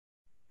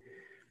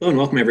Hello and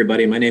welcome,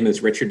 everybody. My name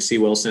is Richard C.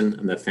 Wilson.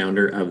 I'm the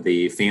founder of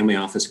the Family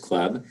Office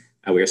Club.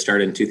 We were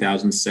started in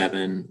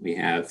 2007. We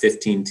have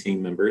 15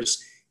 team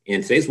members.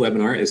 And today's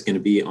webinar is going to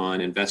be on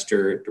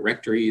investor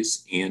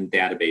directories and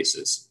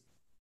databases.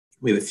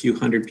 We have a few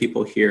hundred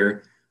people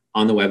here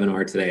on the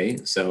webinar today.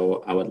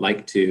 So I would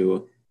like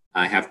to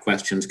have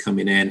questions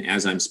coming in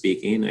as I'm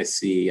speaking. I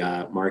see,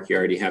 Mark, you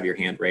already have your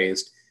hand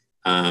raised.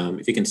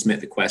 If you can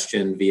submit the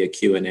question via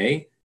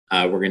Q&A.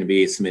 We're going to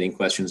be submitting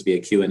questions via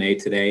Q&A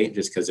today,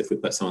 just because if we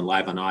put someone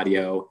live on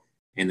audio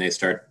and they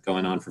start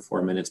going on for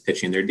 4 minutes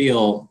pitching their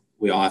deal,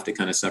 we all have to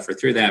kind of suffer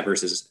through that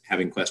versus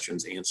having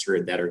questions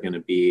answered that are going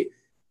to be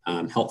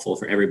helpful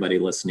for everybody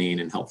listening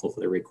and helpful for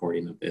the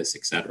recording of this,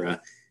 et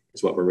cetera,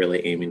 is what we're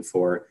really aiming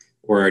for.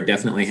 We're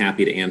definitely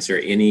happy to answer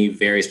any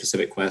very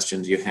specific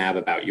questions you have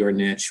about your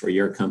niche or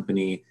your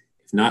company,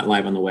 if not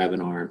live on the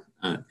webinar,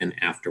 and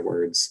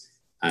afterwards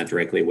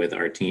directly with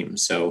our team.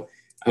 So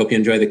I hope you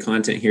enjoy the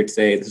content here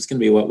today. This is going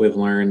to be what we've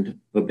learned.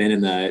 We've been in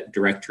the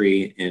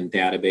directory and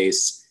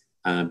database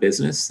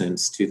business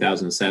since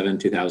 2007,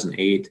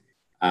 2008,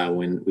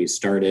 when we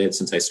started,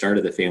 since I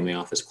started the Family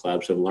Office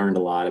Club. So we've learned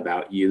a lot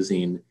about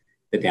using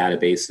the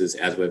databases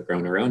as we've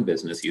grown our own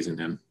business using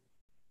them.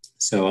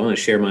 So I'm going to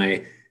share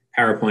my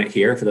PowerPoint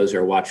here for those who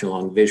are watching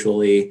along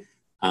visually.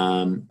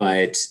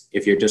 But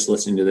if you're just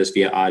listening to this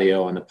via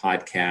audio on the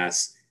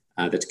podcast,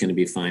 that's going to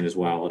be fine as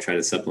well. I'll try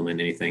to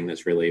supplement anything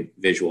that's really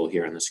visual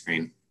here on the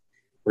screen.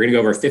 We're going to go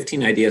over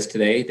 15 ideas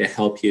today to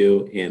help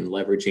you in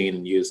leveraging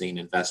and using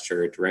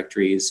investor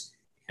directories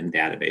and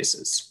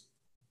databases.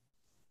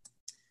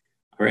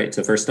 All right,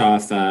 so first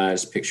off,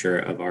 just a picture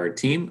of our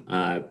team.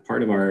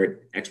 Part of our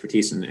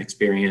expertise and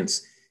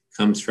experience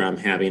comes from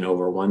having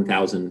over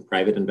 1,000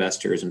 private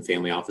investors and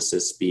family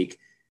offices speak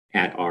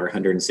at our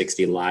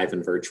 160 live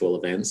and virtual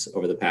events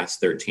over the past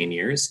 13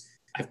 years.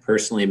 I've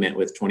personally met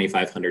with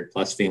 2,500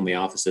 plus family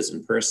offices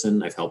in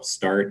person. I've helped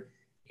start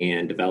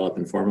and develop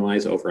and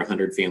formalize over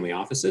 100 family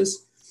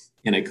offices.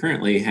 And I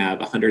currently have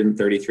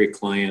 133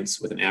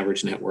 clients with an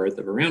average net worth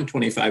of around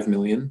 25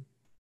 million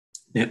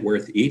net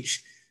worth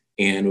each.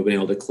 And we've been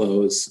able to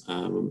close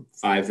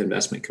 5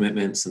 investment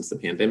commitments since the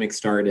pandemic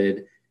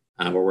started.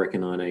 We're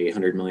working on a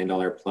 $100 million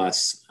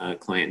plus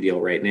client deal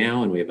right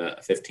now. And we have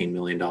a $15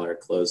 million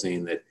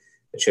closing that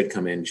it should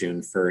come in June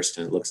 1st,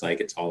 and it looks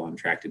like it's all on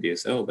track to do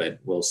so, but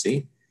we'll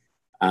see.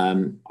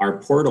 Our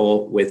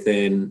portal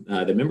within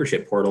the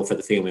membership portal for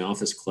the Family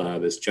Office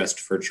Club is just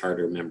for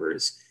charter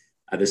members.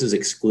 This is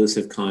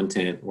exclusive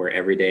content where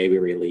every day we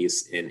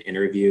release an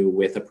interview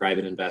with a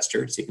private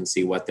investor so you can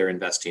see what they're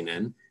investing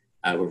in.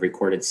 We've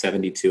recorded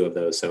 72 of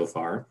those so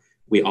far.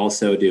 We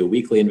also do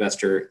weekly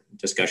investor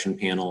discussion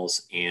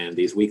panels, and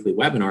these weekly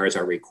webinars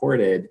are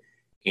recorded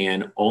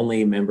and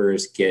only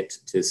members get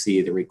to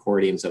see the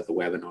recordings of the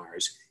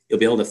webinars. You'll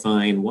be able to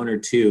find 1 or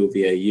 2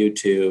 via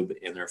YouTube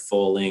in their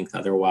full length.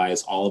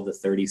 Otherwise, all of the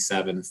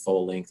 37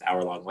 full length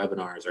hour-long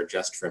webinars are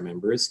just for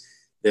members.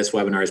 This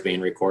webinar is being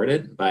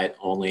recorded, but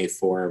only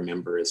for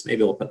members.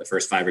 Maybe we'll put the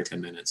first 5 or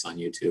 10 minutes on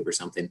YouTube or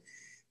something.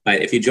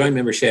 But if you join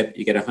membership,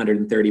 you get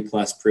 130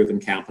 plus proven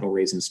capital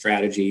raising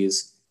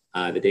strategies,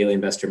 the daily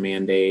investor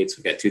mandates.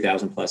 We've got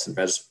 2,000 plus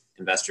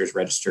investors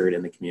registered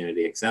in the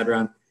community, et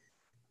cetera.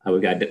 We've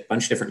got a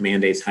bunch of different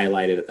mandates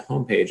highlighted at the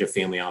homepage of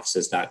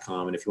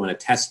familyoffices.com. And if you want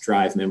to test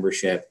drive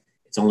membership,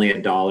 it's only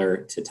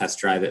 $1 to test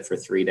drive it for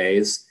 3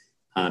 days.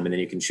 And then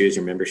you can choose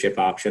your membership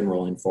option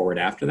rolling forward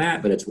after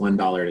that. But it's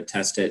 $1 to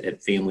test it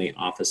at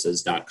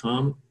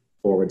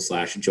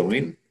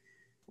familyoffices.com/join.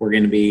 We're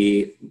going to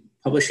be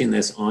publishing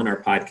this on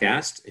our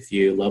podcast. If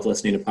you love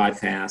listening to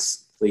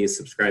podcasts, please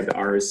subscribe to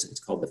ours. It's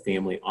called the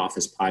Family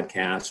Office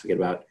Podcast. We get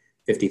about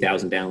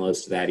 50,000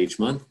 downloads to that each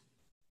month.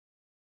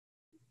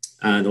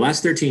 The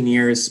last 13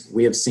 years,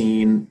 we have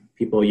seen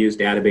people use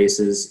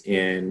databases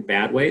in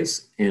bad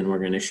ways, and we're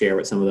going to share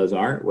what some of those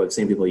are. We've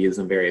seen people use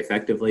them very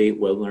effectively.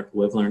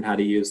 We've learned how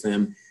to use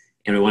them,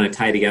 and we want to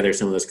tie together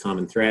some of those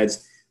common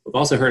threads. We've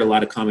also heard a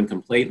lot of common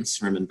complaints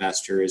from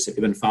investors. If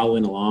you've been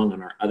following along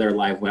on our other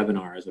live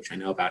webinars, which I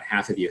know about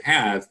half of you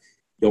have,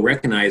 you'll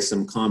recognize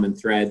some common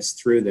threads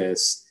through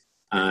this,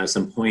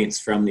 some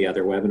points from the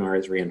other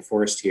webinars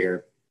reinforced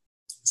here.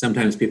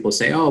 Sometimes people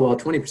say, oh, well,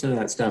 20% of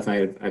that stuff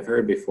I've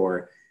heard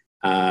before.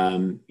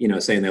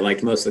 Saying they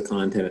liked most of the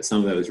content, but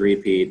some of it was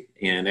repeat.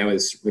 And I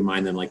always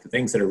remind them, like, the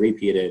things that are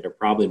repeated are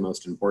probably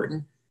most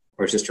important,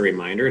 or it's just a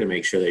reminder to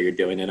make sure that you're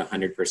doing it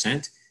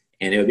 100%.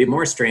 And it would be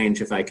more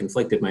strange if I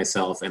conflicted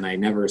myself and I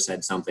never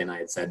said something I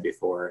had said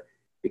before,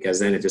 because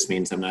then it just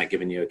means I'm not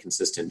giving you a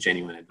consistent,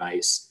 genuine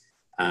advice.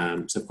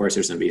 So of course,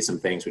 there's going to be some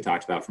things we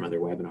talked about from other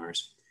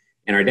webinars.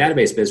 In our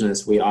database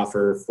business, we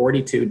offer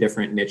 42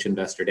 different niche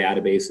investor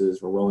databases.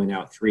 We're rolling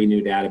out 3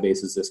 new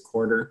databases this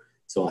quarter.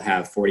 So we'll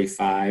have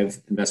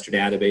 45 investor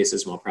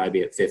databases, and we'll probably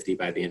be at 50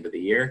 by the end of the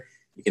year.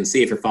 You can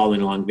see, if you're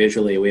following along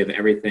visually, we have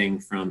everything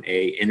from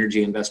a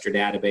energy investor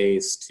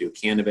database to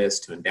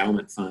cannabis to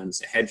endowment funds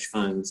to hedge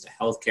funds to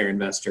healthcare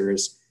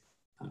investors,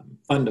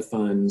 fund of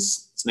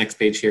funds. This next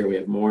page here, we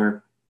have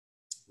more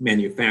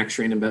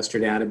manufacturing investor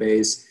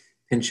database,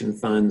 pension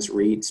funds,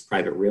 REITs,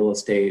 private real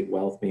estate,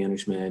 wealth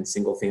management,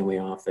 single family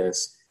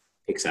office,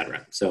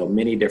 etc. So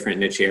many different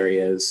niche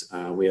areas.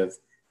 We have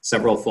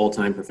several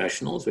full-time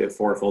professionals. We have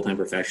 4 full-time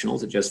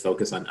professionals that just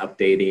focus on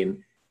updating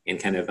and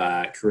kind of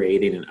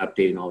creating and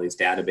updating all these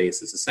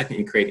databases. The second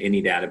you create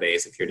any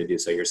database, if you're to do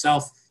so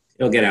yourself,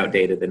 it'll get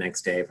outdated the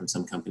next day from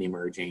some company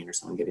merging or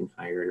someone getting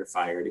hired or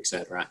fired,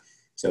 etc.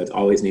 So it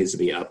always needs to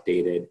be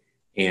updated.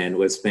 And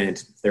we've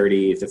spent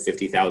 30 to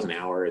 50,000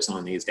 hours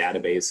on these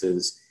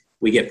databases.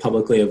 We get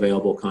publicly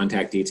available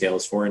contact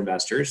details for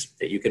investors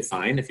that you could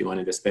find if you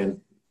wanted to spend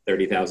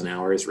 30,000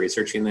 hours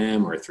researching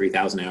them or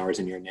 3,000 hours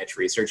in your niche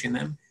researching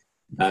them.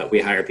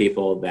 We hire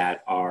people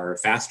that are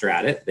faster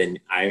at it than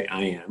I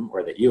am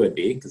or that you would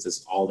be, because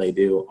it's all they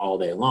do all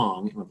day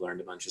long. And we've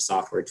learned a bunch of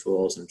software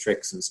tools and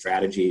tricks and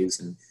strategies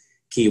and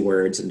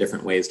keywords and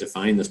different ways to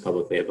find this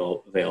publicly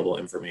available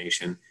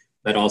information.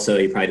 But also,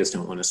 you probably just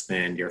don't want to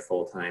spend your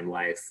full-time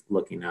life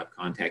looking up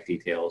contact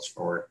details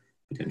for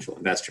potential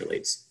investor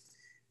leads.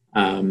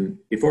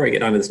 Before we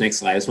get on to this next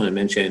slide, I just want to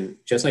mention,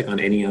 just like on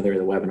any other of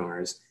the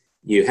webinars,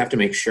 you have to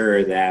make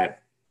sure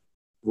that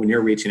when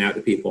you're reaching out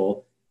to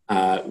people,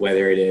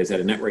 whether it is at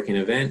a networking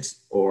event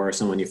or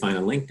someone you find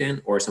on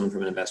LinkedIn or someone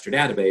from an investor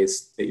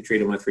database, that you treat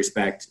them with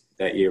respect,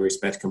 that you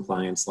respect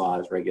compliance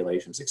laws,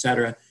 regulations, et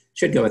cetera.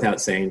 Should go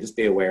without saying. Just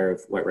be aware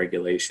of what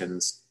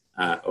regulations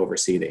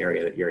oversee the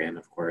area that you're in,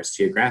 of course,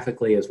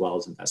 geographically as well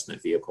as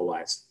investment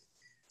vehicle-wise.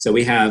 So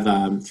we have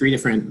 3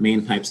 different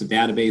main types of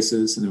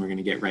databases, and then we're going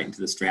to get right into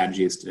the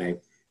strategies today.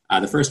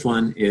 The first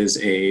one is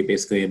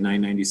basically a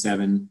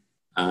 $997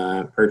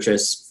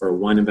 purchase for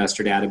one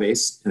investor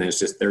database, and then it's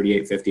just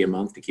 $38.50 a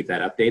month to keep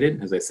that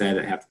updated. As I said,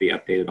 it have to be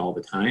updated all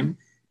the time.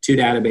 2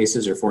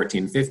 databases are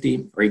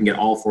 $14.50, or you can get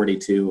all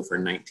 42 for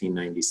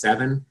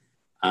 $19.97,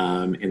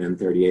 and then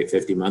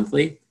 $38.50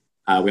 monthly.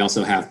 We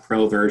also have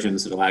pro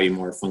versions that allow you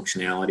more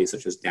functionality,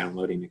 such as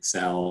downloading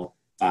Excel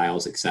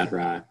files,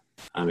 etc.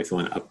 If you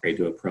want to upgrade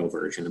to a pro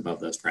version above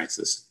those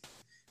prices.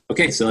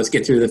 Okay, so let's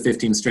get through the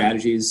 15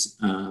 strategies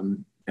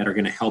that are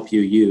going to help you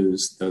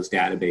use those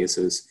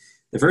databases.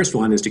 The first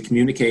one is to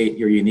communicate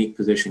your unique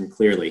position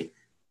clearly.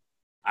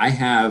 I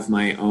have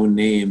my own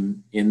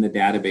name in the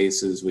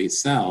databases we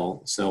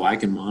sell, so I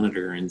can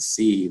monitor and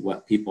see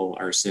what people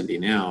are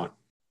sending out.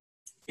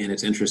 And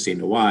it's interesting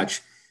to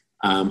watch.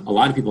 A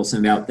lot of people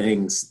send out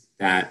things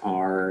that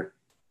are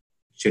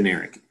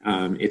generic.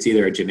 It's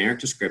either a generic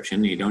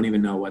description, you don't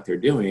even know what they're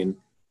doing,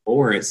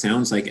 or it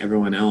sounds like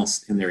everyone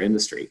else in their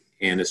industry,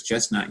 and it's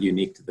just not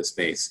unique to the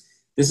space.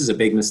 This is a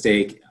big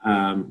mistake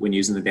when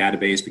using the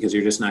database, because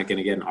you're just not going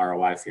to get an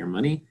ROI for your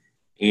money.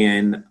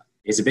 And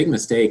it's a big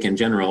mistake in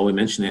general. We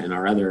mentioned it in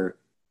our other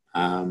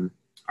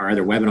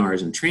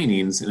webinars and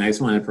trainings. And I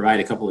just want to provide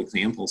a couple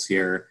examples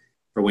here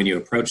for when you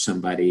approach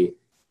somebody.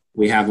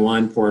 We have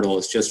one portal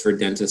that's just for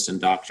dentists and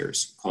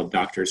doctors called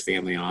Doctors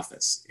Family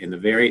Office. And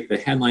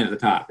the headline at the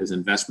top is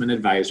Investment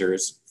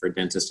Advisors for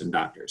Dentists and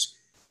Doctors.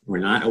 We're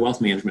not a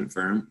wealth management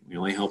firm. We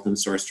only help them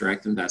source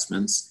direct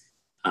investments.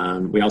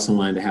 We also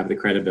wanted to have the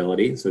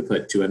credibility. So we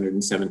put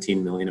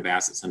 $217 million of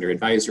assets under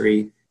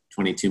advisory,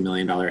 $22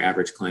 million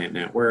average client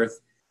net worth.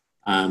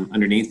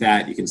 Underneath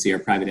that, you can see our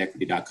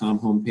privateequity.com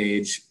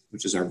homepage,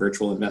 which is our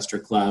virtual investor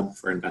club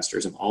for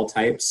investors of all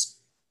types.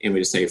 And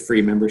we just say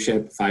free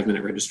membership,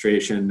 5-minute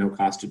registration, no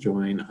cost to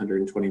join,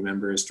 120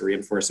 members to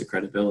reinforce the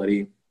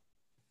credibility.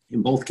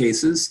 In both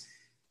cases,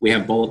 we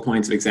have bullet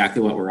points of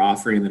exactly what we're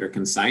offering that are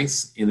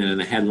concise. And then in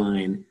the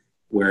headline,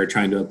 we're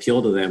trying to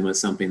appeal to them with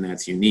something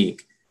that's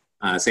unique.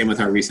 Same with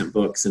our recent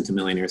book,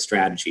 Centimillionaire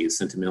Strategies.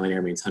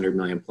 Centimillionaire means 100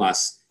 million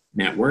plus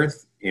net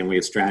worth. And we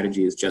have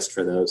strategies just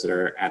for those that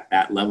are at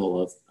that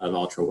level of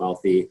ultra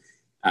wealthy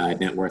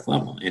net worth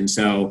level. And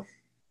so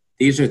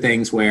these are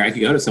things where I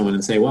could go to someone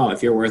and say, well,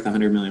 if you're worth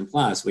 100 million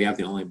plus, we have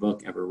the only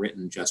book ever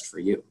written just for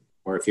you.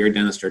 Or if you're a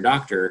dentist or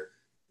doctor,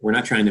 we're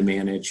not trying to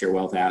manage your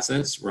wealth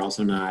assets. We're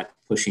also not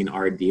pushing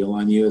our deal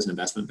on you as an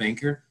investment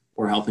banker.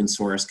 We're helping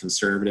source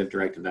conservative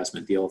direct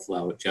investment deal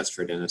flow just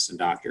for dentists and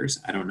doctors.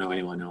 I don't know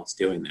anyone else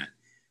doing that.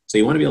 So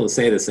you want to be able to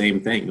say the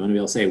same thing. You want to be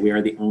able to say, we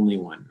are the only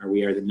one, or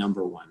we are the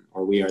number one,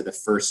 or we are the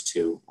first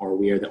to, or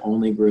we are the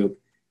only group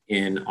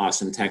in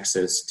Austin,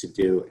 Texas to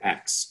do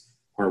X,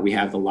 or we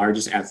have the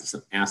largest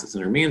assets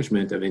under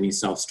management of any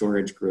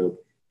self-storage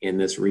group in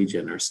this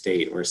region or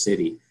state or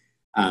city.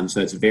 So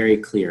it's very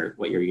clear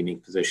what your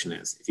unique position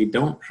is. If you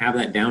don't have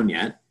that down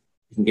yet,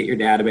 you can get your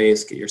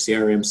database, get your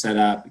CRM set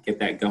up, get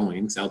that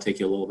going. So that'll take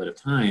you a little bit of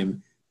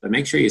time, but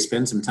make sure you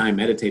spend some time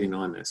meditating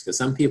on this, because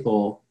some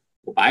people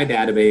will buy a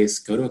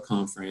database, go to a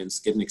conference,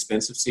 get an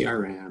expensive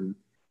CRM,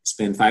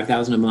 spend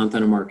 $5,000 a month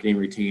on a marketing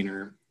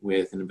retainer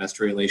with an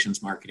investor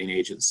relations marketing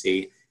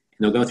agency,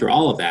 and they'll go through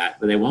all of that,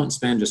 but they won't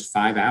spend just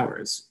 5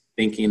 hours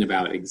thinking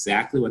about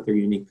exactly what their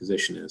unique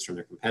position is from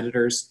their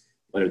competitors,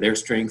 what are their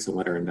strengths, and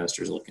what are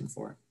investors looking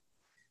for.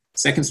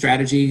 Second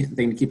strategy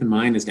thing to keep in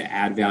mind is to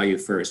add value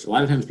first. A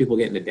lot of times people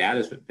get into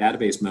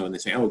database mode and they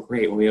say, oh,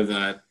 great, well, we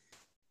have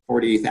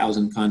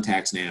 40,000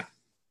 contacts now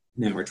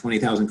or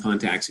 20,000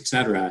 contacts, et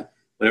cetera.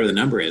 whatever the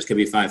number is, could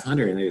be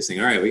 500. And they just think,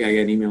 all right, we got to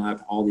get an email out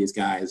to all these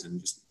guys and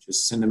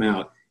just send them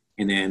out.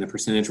 And then a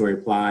percentage will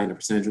reply and a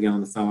percentage will get on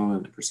the phone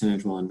and a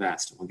percentage will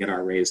invest and we'll get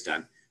our raise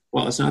done.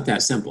 Well, it's not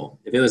that simple.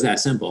 If it was that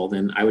simple,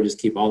 then I would just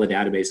keep all the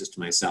databases to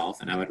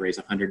myself and I would raise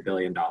 $100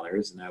 billion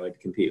and I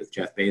would compete with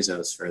Jeff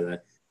Bezos for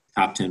the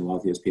top 10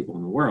 wealthiest people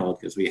in the world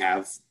because we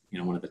have,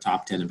 one of the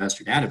top 10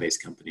 investor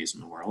database companies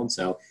in the world.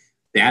 So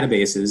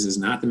databases is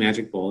not the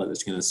magic bullet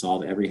that's going to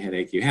solve every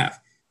headache you have.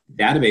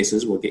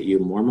 Databases will get you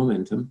more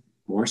momentum,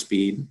 more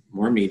speed,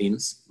 more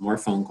meetings, more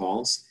phone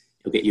calls.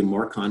 It'll get you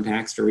more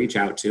contacts to reach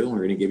out to. We're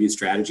going to give you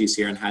strategies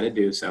here on how to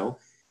do so.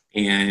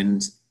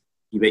 And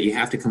you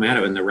have to come at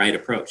it in the right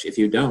approach. If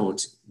you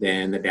don't,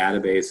 then the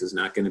database is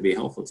not going to be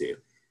helpful to you.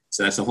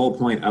 So that's the whole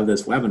point of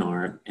this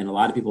webinar. And a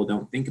lot of people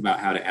don't think about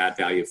how to add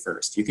value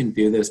first. You can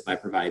do this by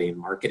providing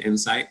market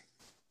insight,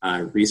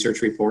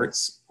 research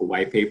reports, a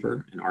white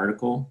paper, an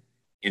article,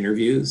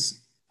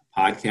 interviews, a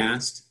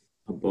podcast,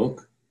 a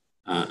book,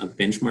 a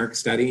benchmark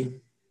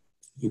study.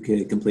 You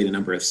could complete a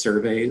number of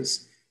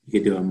surveys. You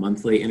could do a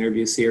monthly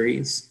interview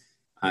series.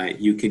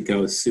 You could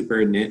go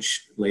super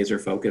niche, laser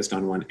focused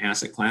on one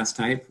asset class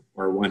type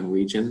or one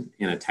region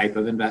and a type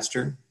of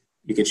investor.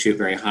 You could shoot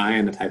very high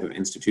on the type of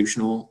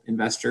institutional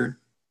investor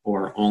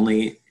or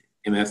only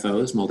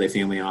MFOs,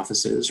 multifamily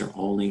offices, or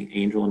only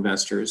angel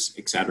investors,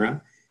 et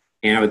cetera.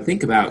 And I would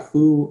think about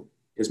who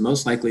is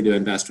most likely to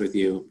invest with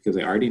you because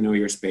they already know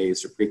your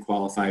space, are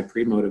pre-qualified,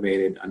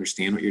 pre-motivated,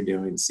 understand what you're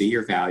doing, see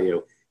your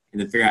value, and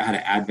then figure out how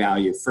to add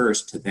value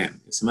first to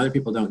them. If some other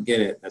people don't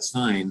get it, that's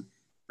fine.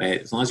 But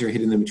as long as you're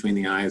hitting them between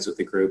the eyes with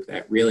the group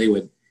that really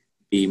would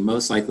be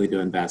most likely to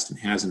invest and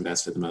has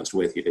invested the most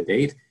with you to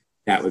date,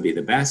 that would be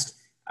the best.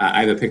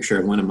 I have a picture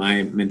of one of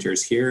my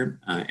mentors here,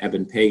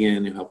 Eben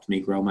Pagan, who helped me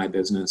grow my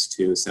business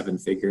to 7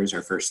 figures,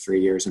 our first 3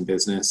 years in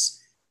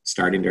business,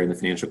 starting during the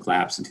financial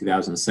collapse in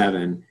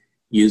 2007,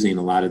 using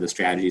a lot of the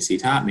strategies he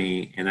taught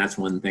me. And that's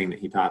one thing that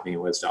he taught me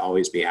was to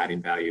always be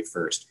adding value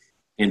first.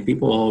 And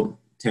people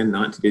tend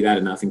not to do that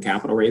enough in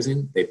capital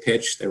raising. They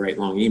pitch, they write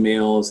long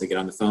emails, they get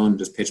on the phone,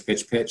 just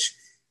pitch,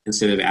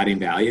 instead of adding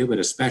value. But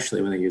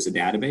especially when they use a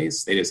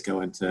database, they just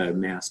go into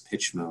mass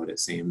pitch mode, it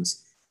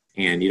seems.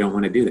 And you don't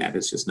want to do that.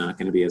 It's just not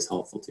going to be as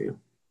helpful to you.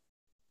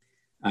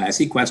 I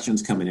see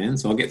questions coming in,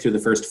 so I'll get through the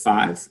first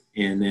 5,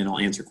 and then I'll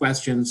answer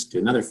questions, do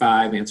another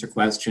 5, answer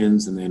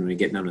questions, and then when we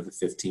get down to the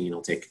 15,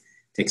 I'll take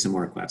some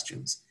more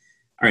questions.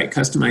 All right,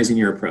 customizing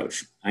your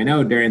approach. I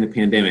know during the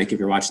pandemic, if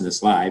you're watching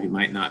this live, you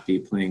might not be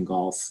playing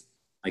golf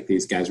like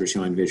these guys were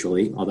showing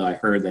visually, although I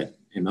heard that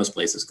in most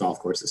places, golf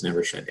courses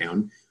never shut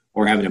down,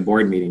 or having a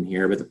board meeting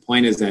here. But the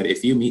point is that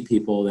if you meet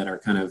people that are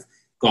kind of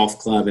golf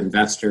club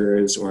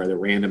investors or the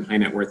random high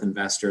net worth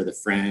investor, the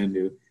friend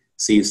who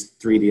sees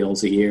 3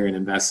 deals a year and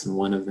invests in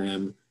one of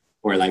them,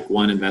 or like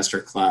one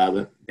investor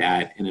club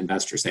that an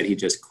investor said he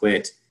just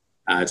quit.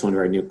 It's one of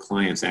our new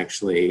clients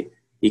actually.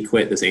 He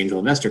quit this angel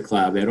investor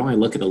club. They'd only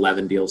look at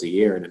 11 deals a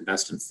year and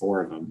invest in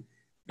 4 of them.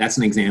 That's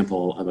an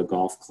example of a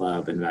golf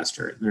club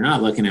investor. They're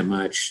not looking at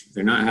much.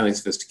 They're not highly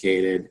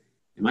sophisticated.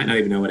 They might not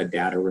even know what a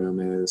data room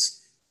is.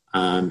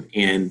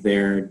 And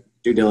their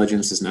due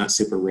diligence is not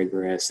super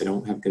rigorous. They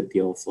don't have good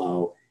deal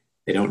flow.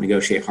 They don't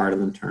negotiate hard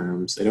on the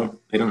terms. They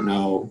don't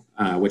know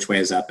which way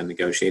is up in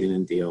negotiating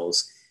in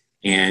deals.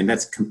 And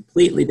that's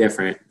completely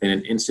different than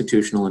an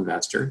institutional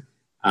investor.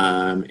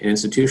 An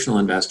institutional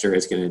investor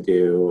is going to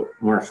do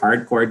more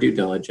hardcore due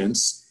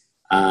diligence,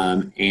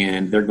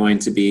 and they're going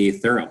to be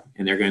thorough,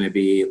 and they're going to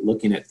be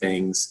looking at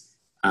things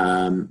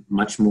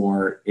much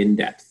more in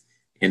depth.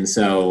 And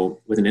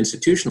so with an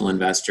institutional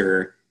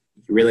investor,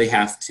 you really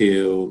have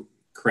to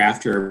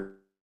craft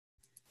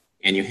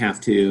and you have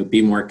to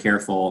be more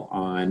careful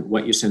on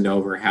what you send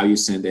over, how you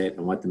send it,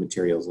 and what the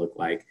materials look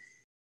like.